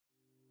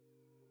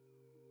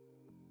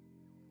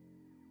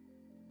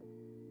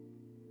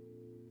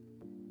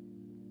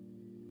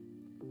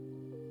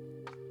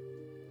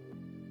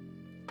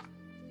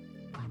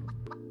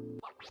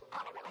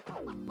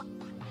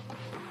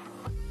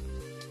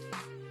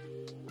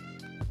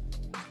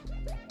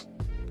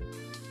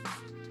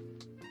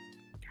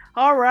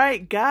All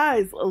right,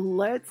 guys,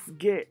 let's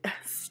get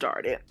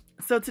started.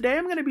 So today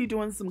I'm going to be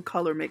doing some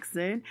color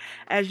mixing.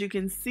 As you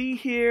can see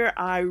here,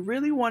 I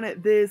really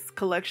wanted this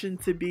collection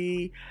to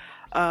be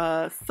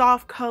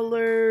soft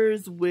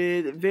colors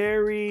with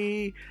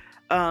very,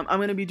 I'm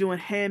going to be doing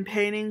hand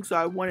painting, so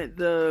I wanted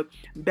the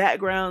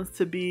backgrounds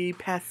to be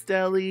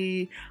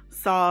pastel-y,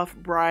 soft,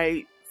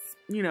 bright,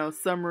 you know,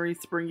 summery,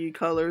 springy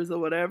colors or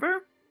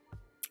whatever.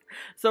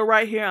 So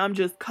right here, I'm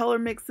just color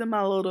mixing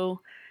my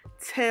little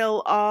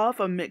tail off.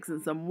 I'm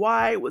mixing some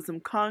white with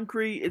some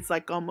concrete. It's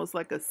like almost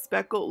like a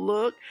speckled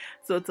look.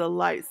 So it's a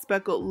light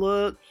speckled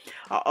look.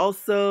 I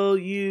also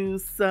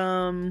use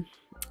some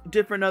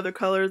different other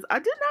colors. I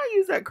did not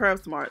use that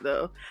Craft Smart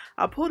though.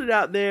 I pulled it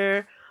out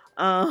there.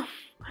 I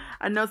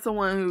know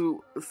someone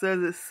who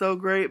says it's so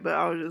great, but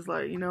I was just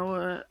like, you know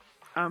what?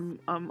 I'm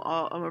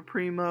a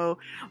primo.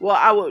 Well,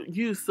 I would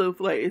use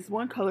souffle. It's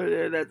one color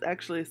there that's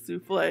actually a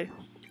souffle,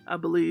 I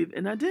believe,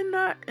 and I did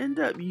not end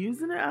up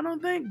using it, I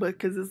don't think, but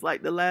because it's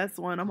like the last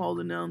one, I'm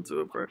holding on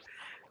to it for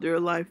dear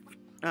life.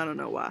 I don't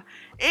know why.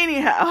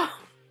 Anyhow,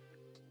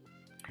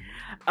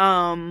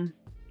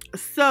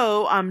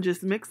 so I'm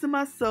just mixing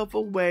myself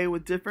away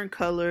with different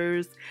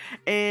colors.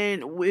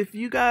 And if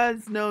you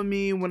guys know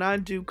me, when I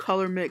do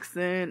color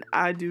mixing,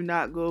 I do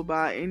not go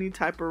by any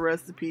type of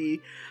recipe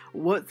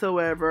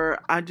whatsoever.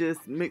 I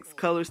just mix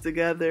colors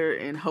together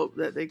and hope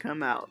that they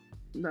come out.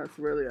 That's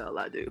really all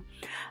I do.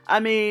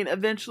 I mean,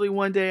 eventually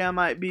one day I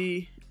might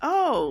be,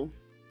 oh,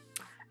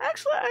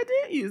 actually I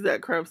did use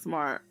that Craft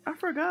Smart. I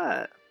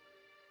forgot.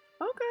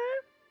 Okay.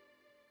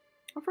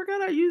 I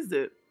forgot I used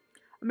it.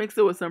 I mixed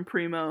it with some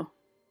Primo.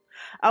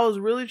 I was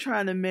really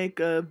trying to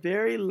make a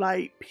very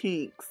light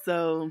pink,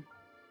 so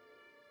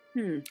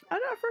I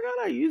forgot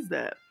I used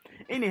that.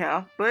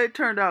 Anyhow, but it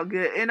turned out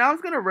good. And I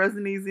was going to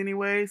resin these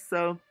anyway,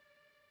 so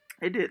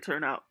it did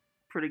turn out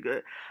pretty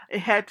good. It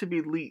had to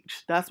be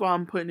bleached. That's why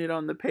I'm putting it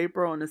on the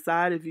paper on the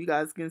side. If you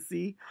guys can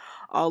see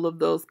all of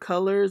those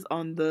colors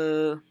on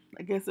the,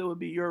 I guess it would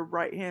be your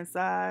right hand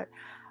side.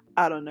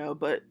 I don't know,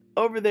 but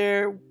over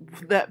there,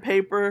 that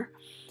paper,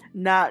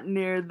 not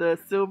near the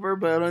silver,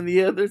 but on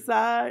the other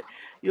side,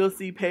 you'll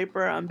see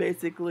paper. I'm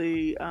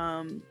basically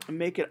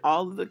making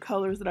all of the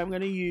colors that I'm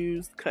going to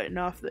use, cutting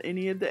off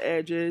any of the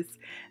edges,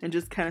 and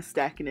just kind of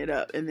stacking it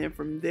up. And then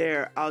from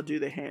there, I'll do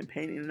the hand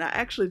painting. And I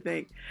actually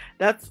think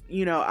that's,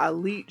 you know, I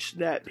leached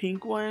that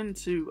pink one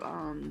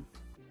to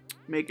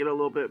make it a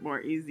little bit more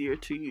easier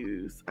to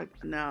use.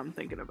 Now I'm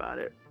thinking about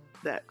it,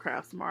 that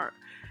Craft Smart.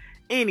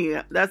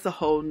 Anyhow, that's a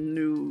whole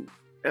new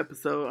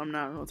episode. I'm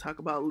not going to talk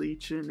about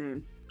leaching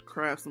and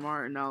Craft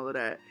Smart and all of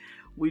that.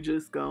 We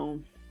just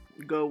gonna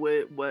go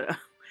with what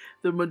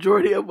the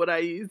majority of what I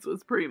used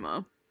was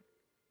Primo.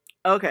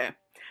 Okay,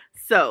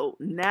 so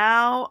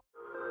now,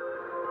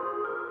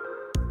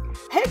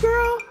 hey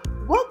girl,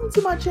 welcome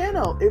to my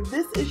channel. If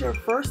this is your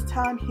first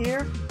time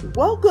here,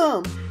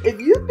 welcome.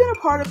 If you've been a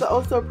part of the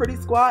Oh So Pretty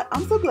Squad,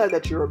 I'm so glad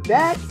that you're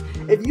back.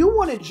 If you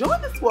want to join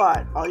the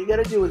squad, all you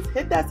gotta do is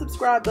hit that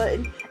subscribe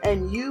button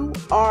and you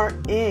are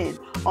in.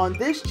 On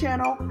this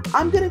channel,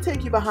 I'm gonna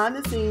take you behind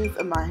the scenes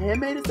of my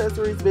handmade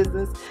accessories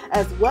business,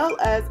 as well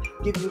as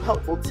give you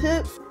helpful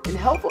tips and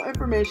helpful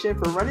information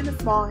for running a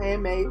small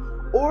handmade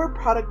or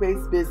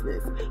product-based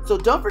business. So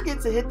don't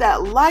forget to hit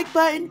that like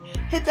button,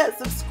 hit that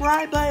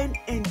subscribe button,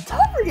 and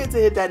don't forget to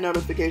hit that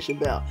notification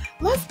bell.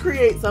 Let's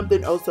create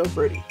something oh so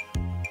pretty.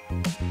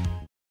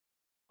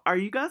 Are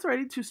you guys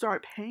ready to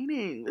start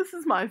painting? This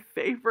is my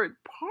favorite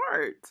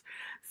part.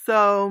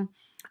 So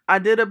I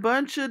did a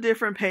bunch of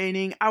different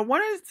painting. I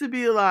wanted it to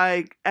be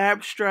like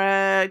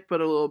abstract, but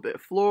a little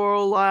bit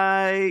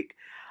floral-like.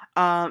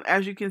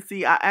 As you can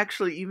see, I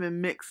actually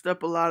even mixed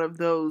up a lot of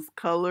those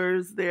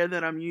colors there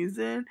that I'm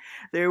using.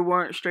 They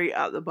weren't straight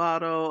out the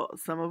bottle.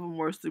 Some of them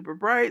were super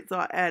bright, so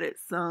I added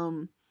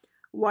some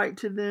white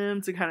to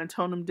them to kind of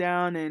tone them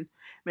down and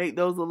make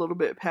those a little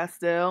bit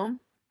pastel.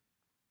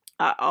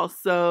 I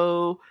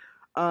also,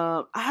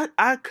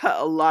 I cut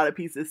a lot of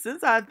pieces.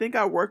 Since I think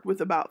I worked with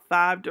about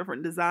 5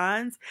 different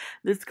designs,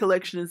 this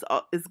collection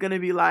is going to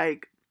be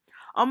like,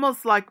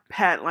 almost like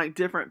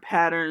different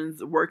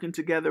patterns working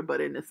together, but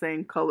in the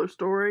same color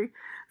story.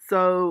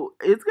 So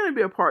it's going to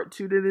be a part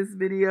 2 to this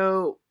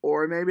video,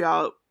 or maybe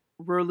I'll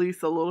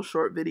release a little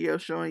short video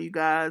showing you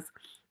guys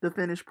the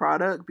finished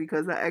product,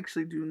 because I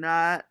actually do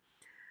not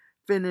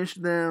finish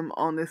them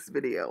on this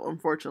video,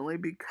 unfortunately,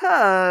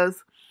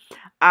 because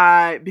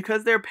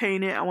they're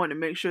painted, I wanted to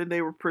make sure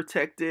they were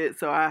protected,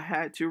 so I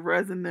had to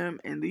resin them,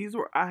 and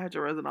I had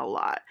to resin a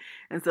lot,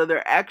 and so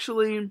they're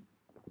actually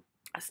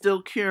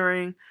still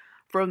curing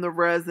from the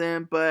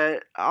resin,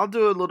 but I'll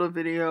do a little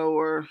video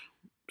or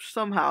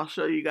somehow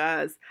show you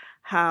guys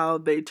how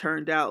they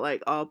turned out,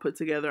 like all put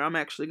together. I'm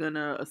actually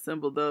gonna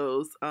assemble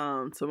those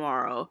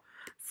tomorrow,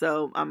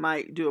 so I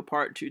might do a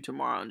part 2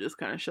 tomorrow and just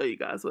kind of show you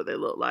guys what they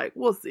look like.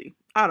 We'll see.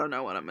 I don't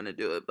know when I'm gonna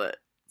do it, but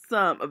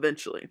some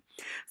eventually.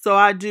 So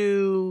I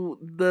do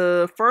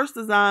the first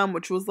design,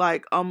 which was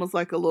like almost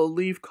like a little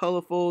leaf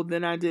colorful.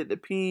 Then I did the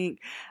pink.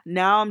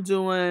 Now I'm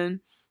doing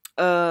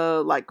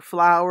like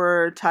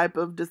flower type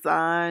of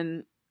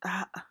design.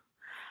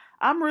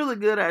 I'm really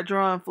good at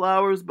drawing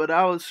flowers, but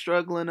I was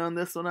struggling on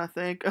this one, I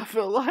think. I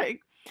feel like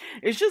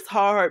it's just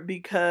hard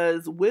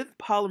because with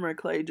polymer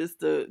clay, just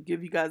to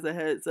give you guys a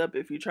heads up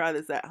if you try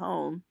this at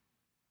home,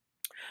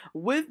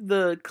 with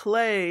the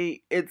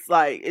clay, it's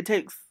like it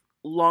takes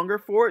longer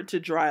for it to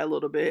dry a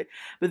little bit,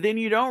 but then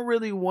you don't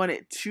really want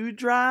it to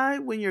dry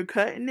when you're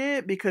cutting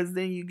it because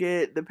then you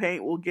get the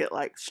paint will get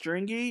like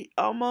stringy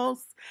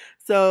almost.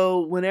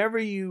 So whenever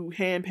you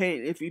hand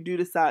paint, if you do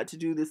decide to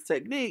do this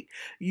technique,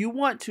 you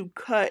want to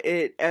cut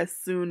it as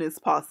soon as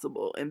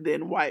possible and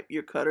then wipe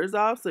your cutters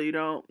off so you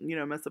don't,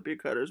 mess up your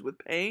cutters with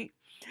paint.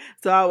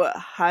 So I would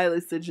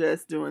highly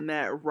suggest doing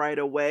that right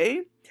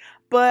away.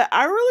 But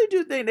I really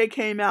do think they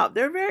came out.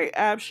 They're very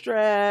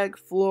abstract,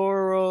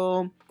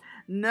 floral.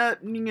 Not,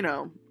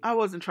 I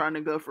wasn't trying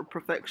to go for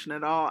perfection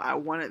at all. I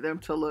wanted them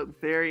to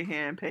look very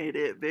hand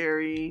painted,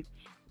 very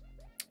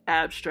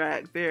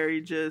abstract,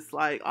 very just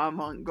like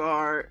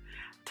avant-garde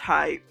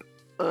type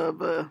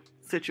of a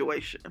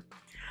situation.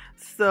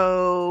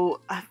 So,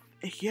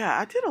 yeah,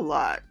 I did a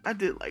lot. I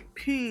did like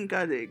pink,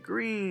 I did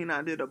green,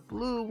 I did a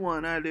blue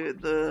one, I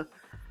did the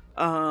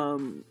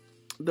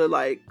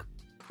like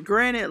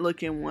granite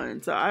looking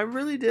one. So I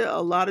really did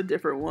a lot of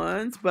different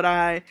ones, but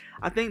I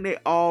think they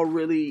all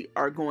really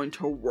are going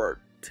to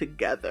work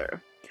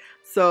together.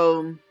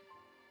 So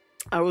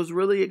I was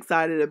really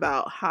excited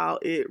about how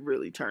it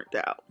really turned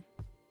out.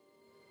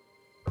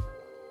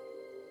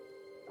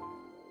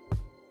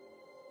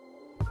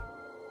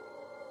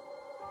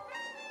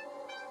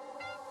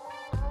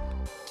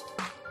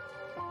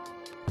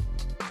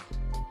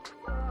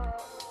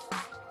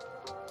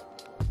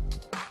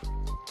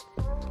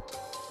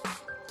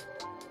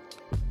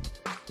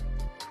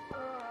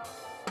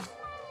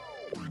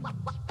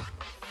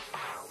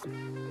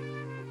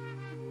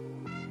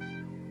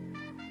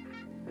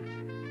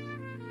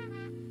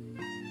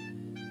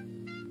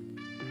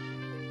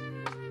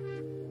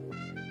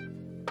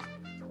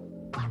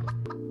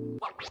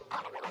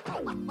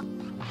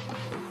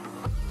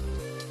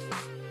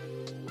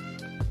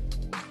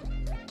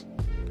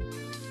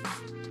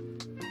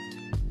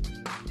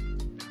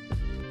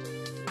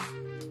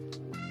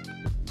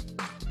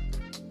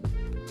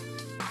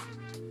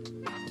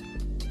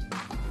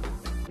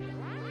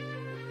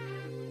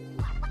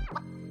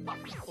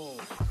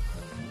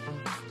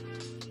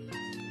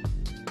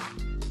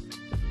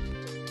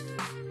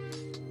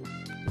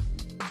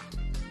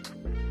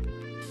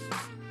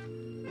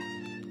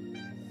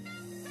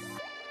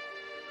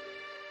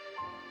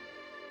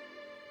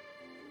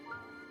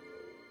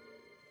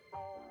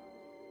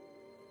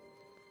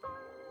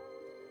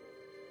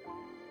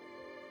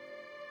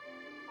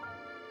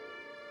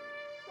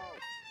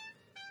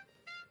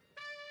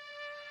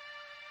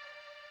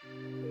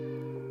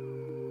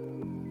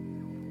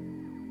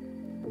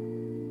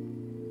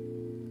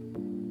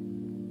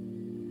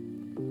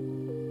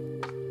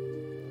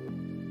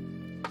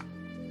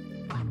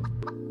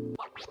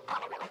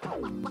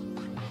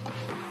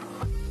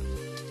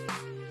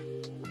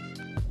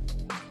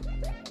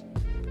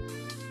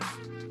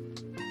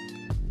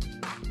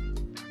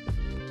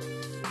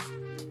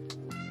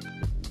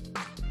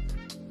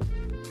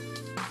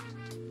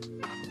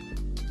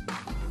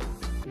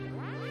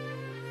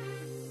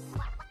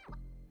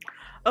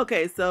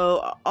 Okay, so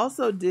I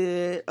also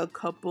did a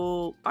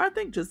couple, I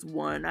think just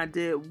one. I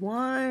did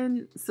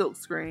one silk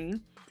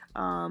screen,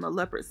 a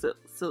leopard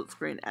silk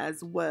screen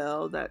as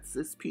well. That's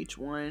this peach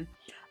one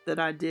that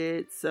I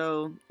did.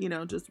 So,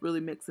 just really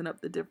mixing up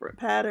the different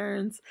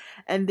patterns.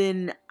 And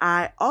then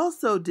I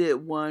also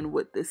did one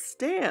with this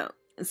stamp.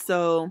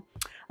 So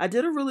I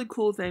did a really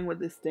cool thing with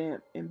this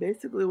stamp. And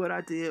basically what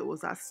I did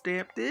was I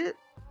stamped it.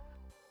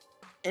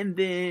 And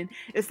then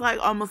it's like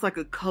almost like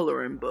a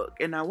coloring book.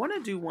 And I want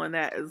to do one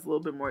that is a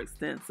little bit more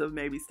extensive,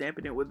 maybe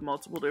stamping it with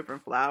multiple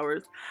different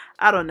flowers.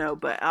 I don't know,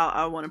 but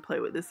I want to play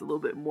with this a little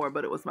bit more.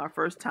 But it was my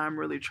first time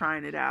really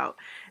trying it out.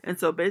 And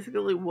so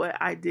basically what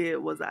I did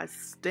was I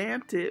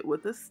stamped it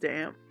with a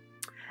stamp.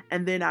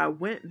 And then I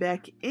went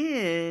back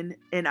in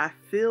and I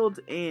filled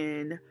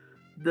in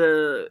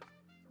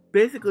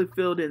basically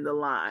filled in the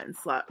lines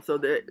so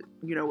that,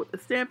 with the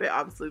stamp, it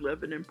obviously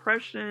left an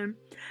impression.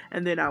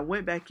 And then I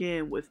went back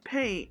in with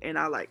paint and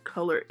I like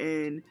color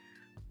in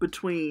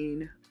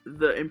between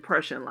the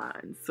impression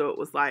lines. So it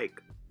was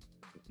like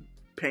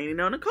painting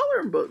on a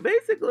coloring book,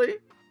 basically.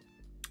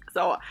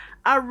 So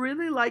I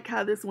really like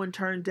how this one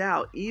turned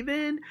out.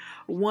 Even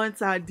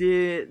once I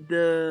did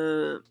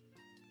the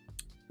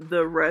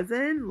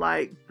resin,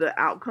 like the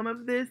outcome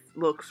of this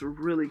looks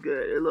really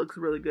good. It looks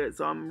really good.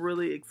 So I'm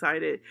really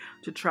excited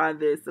to try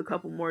this a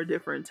couple more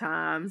different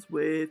times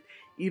with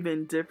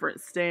even different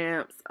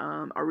stamps.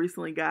 I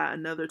recently got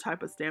another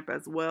type of stamp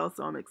as well,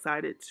 so I'm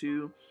excited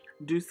to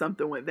do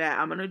something with that.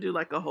 I'm gonna do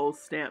like a whole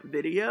stamp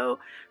video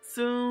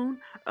soon,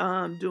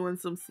 doing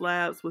some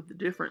slabs with the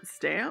different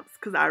stamps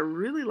because I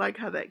really like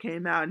how that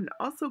came out. And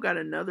also got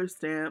another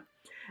stamp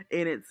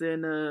and it's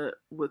in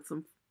with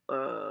some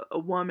a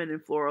woman in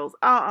florals.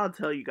 I'll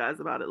tell you guys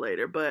about it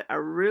later, but I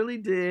really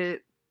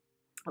did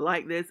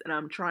like this, and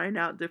I'm trying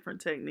out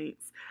different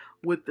techniques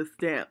with the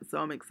stamp. So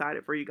I'm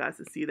excited for you guys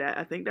to see that.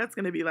 I think that's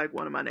going to be like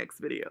one of my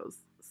next videos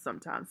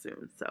sometime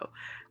soon. So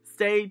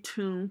stay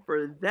tuned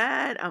for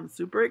that. I'm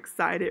super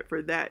excited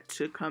for that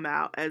to come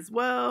out as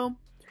well.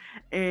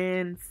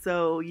 And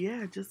so,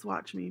 yeah, just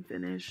watch me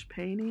finish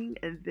painting,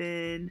 and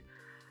then,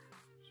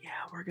 yeah,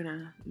 we're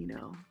gonna, you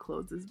know,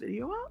 close this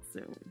video out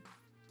soon.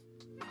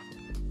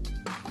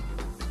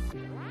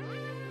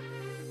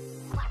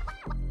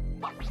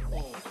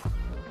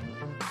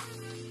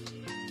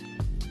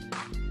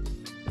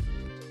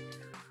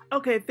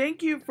 Okay,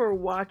 thank you for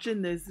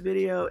watching this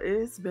video.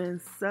 It's been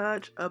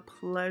such a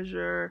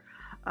pleasure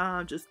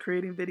just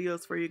creating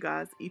videos for you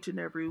guys each and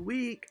every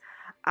week.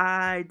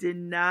 I did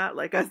not,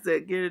 like I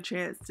said, get a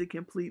chance to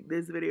complete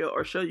this video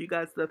or show you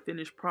guys the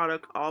finished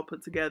product all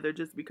put together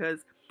just because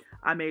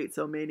I made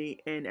so many.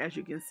 And as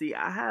you can see,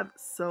 I have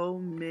so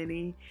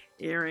many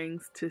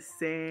earrings to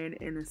sand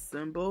and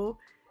assemble.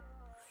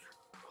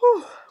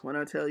 Whew, when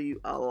I tell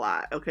you, a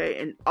lot. Okay,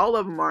 and all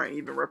of them aren't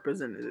even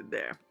represented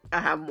there.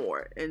 I have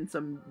more in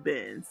some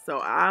bins, so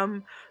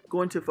I'm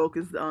going to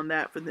focus on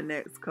that for the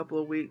next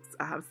couple of weeks.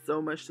 I have so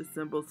much to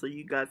assemble, so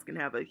you guys can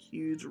have a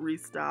huge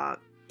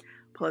restock.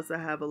 Plus, I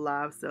have a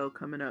live sale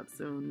coming up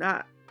soon.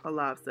 Not a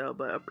live sale,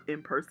 but an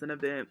in-person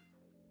event.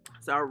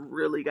 So I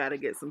really got to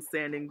get some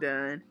sanding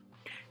done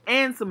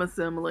and some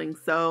assembling.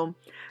 So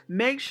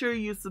make sure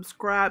you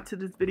subscribe to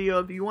this video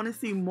if you want to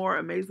see more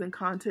amazing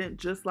content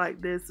just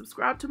like this.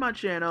 Subscribe to my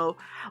channel,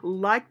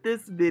 like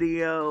this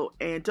video,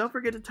 and don't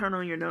forget to turn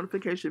on your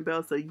notification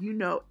bell so you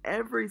know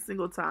every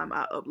single time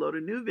I upload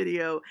a new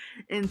video.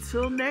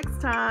 Until next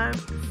time,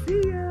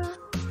 see ya.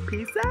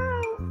 Peace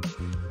out.